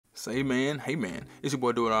Say man, hey man, it's your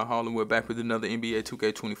boy Doing Our Harlem. We're back with another NBA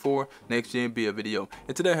 2K24 next gen build video.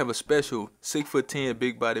 And today I have a special 6'10"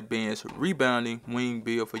 big body bench rebounding wing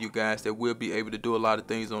build for you guys that will be able to do a lot of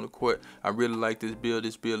things on the court. I really like this build.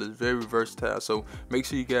 This build is very versatile. So make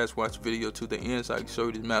sure you guys watch the video to the end so I can show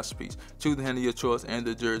you this masterpiece. Choose the hand of your choice and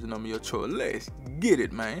the jersey number of your choice. Let's get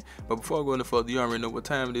it, man. But before I go any further, you already know what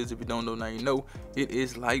time it is. If you don't know, now you know. It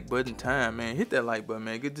is like button time, man. Hit that like button,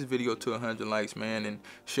 man. Get this video to 100 likes, man, and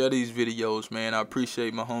share these videos, man. I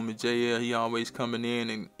appreciate my homie JL. He always coming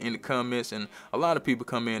in the comments, and a lot of people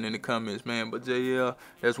come in the comments, man. But JL,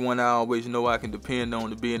 that's one I always know I can depend on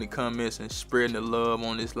to be in the comments and spreading the love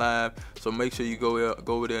on this live. So make sure you go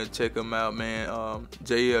over there and check him out, man.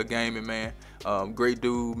 JL Gaming, man. Great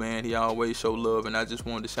dude, man. He always show love, and I just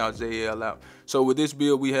wanted to shout JL out. So with this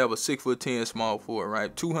build, we have a 6'10" small forward,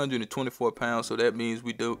 right? 224 pounds. So that means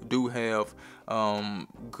we do have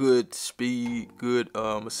good speed, good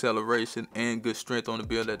acceleration, and good strength on the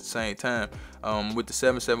build at the same time. With the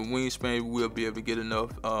 7'7" wingspan, we'll be able to get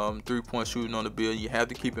enough 3-point shooting on the build. You have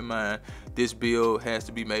to keep in mind this build has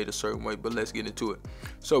to be made a certain way, but let's get into it.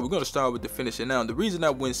 So we're going to start with the finishing. Now, the reason I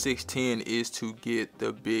went 6'10" is to get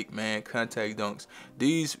the big man contact dunks.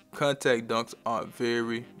 These contact dunks are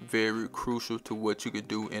very crucial to what you could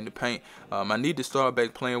do in the paint. I need to start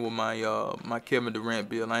back playing with my my Kevin Durant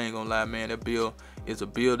build. I ain't gonna lie, man. That build is a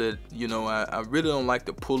build that, you know, I really don't like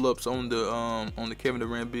the pull-ups on the Kevin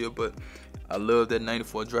Durant build, but I love that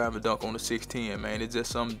 94 driver dunk on the 6'10", man. It's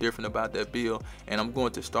just something different about that build, and I'm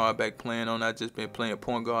going to start back playing on. I've just been playing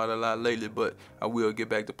point guard a lot lately, but I will get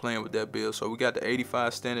back to playing with that build. So we got the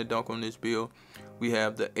 85 standard dunk on this build. We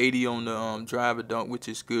have the 80 on the driver dunk, which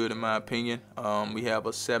is good in my opinion. We have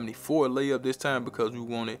a 74 layup this time because we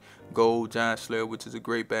wanted gold giant slayer, which is a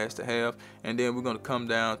great badge to have. And then we're going to come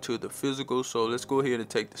down to the physical. So let's go ahead and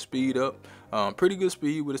take the speed up. Pretty good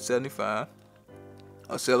speed with a 75.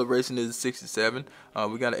 Acceleration is a 67.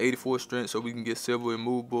 We got an 84 strength, so we can get silver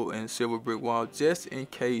immovable and silver brick wall just in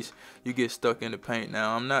case you get stuck in the paint.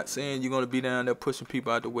 Now, I'm not saying you're going to be down there pushing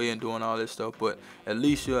people out the way and doing all this stuff, but at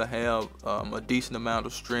least you'll have a decent amount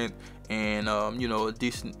of strength and you know, a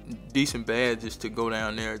decent badges to go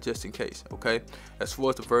down there just in case. Okay, as far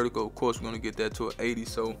as the vertical, of course, we're going to get that to an 80,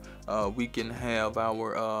 so we can have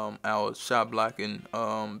our shot blocking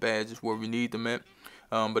badges where we need them at.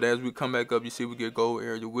 But as we come back up, you see we get gold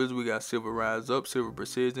area wizard. We got silver rise up, silver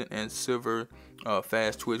precision, and silver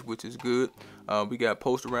fast twitch, which is good. We got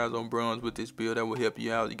posterize on bronze with this build that will help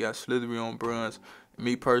you out. You got slithery on bronze.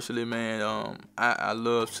 Me personally, man, I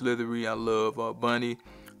love slithery. I love bunny.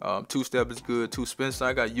 Two-step is good. Two-spin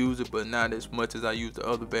stock, I use it, but not as much as I use the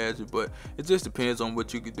other badges. But it just depends on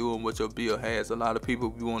what you can do and what your build has. A lot of people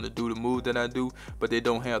want to do the move that I do, but they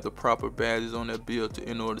don't have the proper badges on their build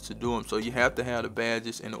in order to do them. So you have to have the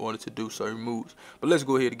badges in order to do certain moves. But let's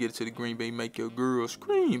go ahead and get to the green bay, make your girl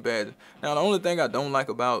scream badges. Now, the only thing I don't like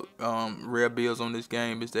about rare builds on this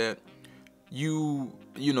game is that you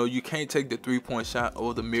know, you can't take the 3-point shot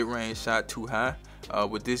or the mid-range shot too high.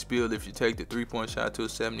 With this build, if you take the 3-point shot to a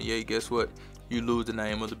 78, guess what? You lose the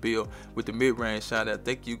name of the build. With the mid-range shot, I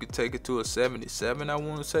think you could take it to a 77, I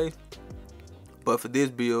want to say. But for this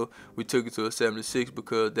build, we took it to a 76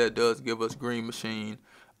 because that does give us green machine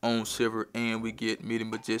on silver, and we get meeting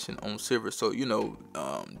magician on silver. So, you know,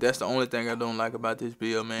 that's the only thing I don't like about this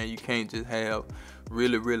build, man. You can't just have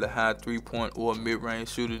really high 3-point or mid-range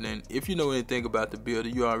shooting. And if you know anything about the build,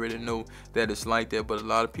 you already know that it's like that, but a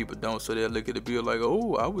lot of people don't. So they'll look at the build like,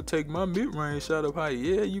 oh, I would take my mid-range shot up high.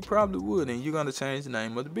 Yeah, you probably would, and you're gonna change the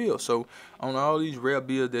name of the build. So on all these rare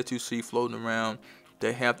builds that you see floating around,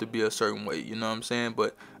 they have to be a certain way, you know what I'm saying?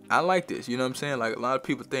 But I like this, you know what I'm saying? Like, a lot of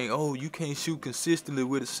people think, oh, you can't shoot consistently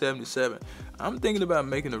with a 77. I'm thinking about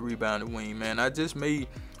making a rebounding wing, man. I just may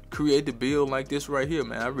create the build like this right here,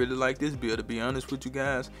 man. I really like this build, to be honest with you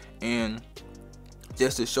guys, and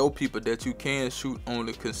just to show people that you can shoot on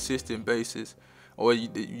a consistent basis, or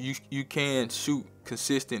you can shoot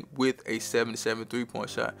consistent with a 77 3-point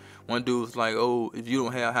shot. One dude was like, oh, if you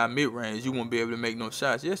don't have high mid-range, you won't be able to make no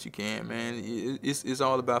shots. Yes, you can, man. It's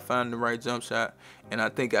all about finding the right jump shot, and I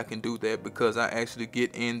think I can do that because I actually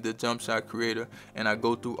get in the jump shot creator and I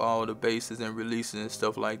go through all the bases and releases and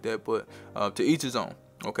stuff like that. But to each his own.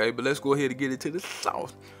 Okay, but let's go ahead and get into the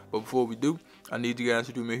sauce. But before we do, I need you guys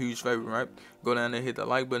to do me a huge favor, right? Go down there, hit that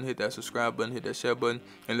like button, hit that subscribe button, hit that share button,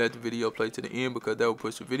 and let the video play to the end, because that will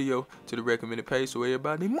push the video to the recommended page so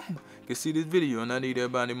everybody mama can see this video. And I need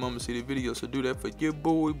everybody mama to see the video, so do that for your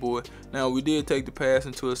boy. Now, we did take the pass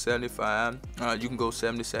into a 75. You can go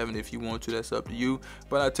 77 if you want to, that's up to you.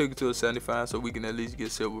 But I took it to a 75 so we can at least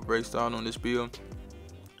get silver break started on this build.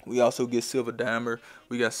 We also get silver dimer.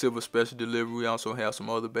 We got silver special delivery. We also have some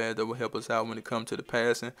other badges that will help us out when it comes to the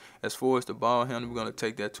passing. As far as the ball handle, we're going to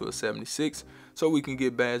take that to a 76. So we can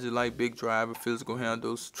get badges like big driver, physical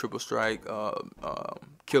handles, triple strike,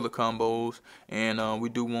 killer combos. And we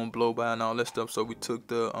do want blow by and all that stuff. So we took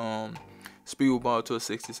the speed ball to a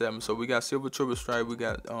 67. So we got silver triple stripe, we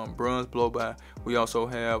got bronze blow by, we also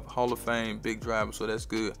have Hall of Fame big driver, so that's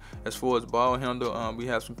good. As far as ball handle, we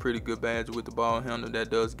have some pretty good badges with the ball handle that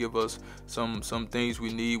does give us some things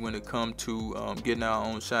we need when it comes to getting our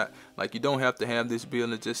own shot. Like, you don't have to have this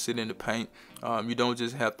build and just sit in the paint. You don't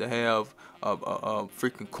just have to have a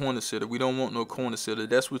freaking corner sitter. We don't want no corner sitter.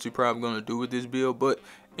 That's what you're probably going to do with this build, but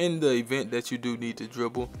in the event that you do need to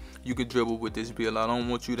dribble, you can dribble with this build. I don't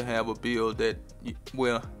want you to have a build that,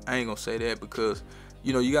 well, I ain't gonna say that, because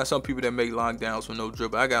you know, you got some people that make lockdowns with no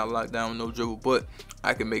dribble. I got a lockdown with no dribble, but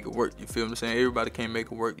I can make it work. You feel what I'm saying? Everybody can't make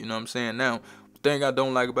it work, you know what I'm saying? Now, the thing I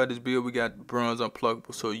don't like about this build, we got bronze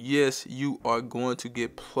unpluckable. So yes, you are going to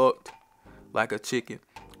get plucked like a chicken,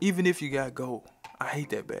 even if you got gold. I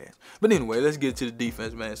hate that badge. But anyway, let's get to the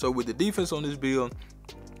defense, man. So with the defense on this build,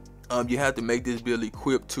 you have to make this build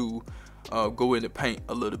equipped to go in the paint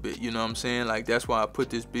a little bit. You know what I'm saying? Like, that's why I put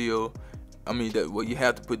this build. I mean, well, you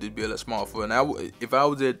have to put this build at small forward. Now, if I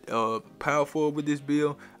was at power forward with this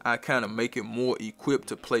build, I kind of make it more equipped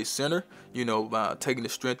to play center. You know, by taking the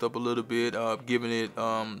strength up a little bit, giving it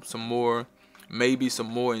maybe some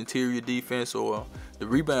more interior defense, or the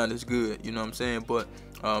rebound is good. You know what I'm saying? But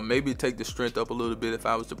maybe take the strength up a little bit if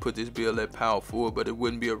I was to put this build at power forward, but it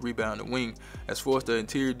wouldn't be a rebounding wing. As far as the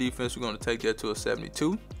interior defense, we're going to take that to a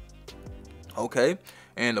 72. Okay,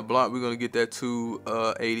 and the block, we're going to get that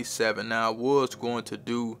to 87. Now, I was going to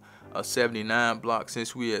do a 79 block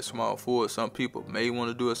since we at small forward. Some people may want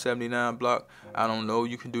to do a 79 block. I don't know.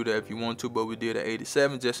 You can do that if you want to, but we did an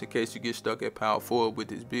 87 just in case you get stuck at power forward with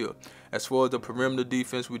this build. As far as the perimeter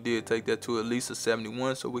defense, we did take that to at least a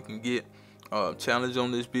 71, so we can get challenge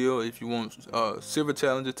on this build. If you want silver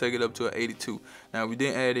challenger, take it up to an 82. Now, we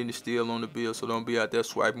didn't add any steal on the build, so don't be out there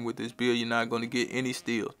swiping with this build. You're not going to get any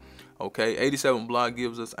steals. Okay, 87 block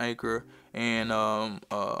gives us anchor and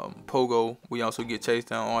pogo. We also get chase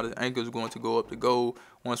down. All the anchors are going to go up to gold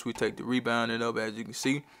once we take the rebounding up. As you can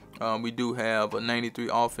see, we do have a 93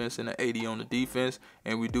 offense and an 80 on the defense,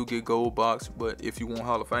 and we do get gold box. But if you want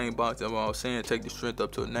Hall of Fame box, that's what I was saying, take the strength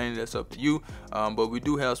up to a 90. That's up to you. But we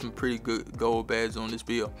do have some pretty good gold badges on this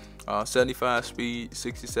build. 75 speed,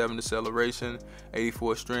 67 acceleration,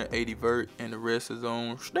 84 strength, 80 vert, and the rest is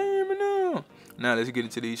on stamina. Now let's get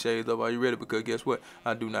into these shades up. Are you ready? Because guess what?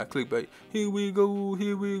 I do not clickbait. Here we go,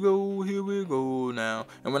 here we go, here we go now.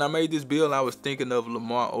 And when I made this build, I was thinking of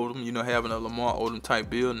Lamar Odom, you know, having a Lamar Odom type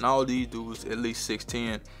build. And all these dudes at least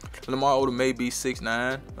 6'10". Lamar Odom may be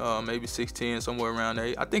 6'9", maybe 6'10", somewhere around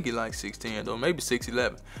there. I think he like 6'10", though, maybe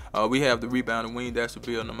 6'11". We have the rebounding wing. That's the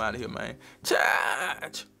build. I'm out of here, man.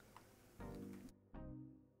 Charge!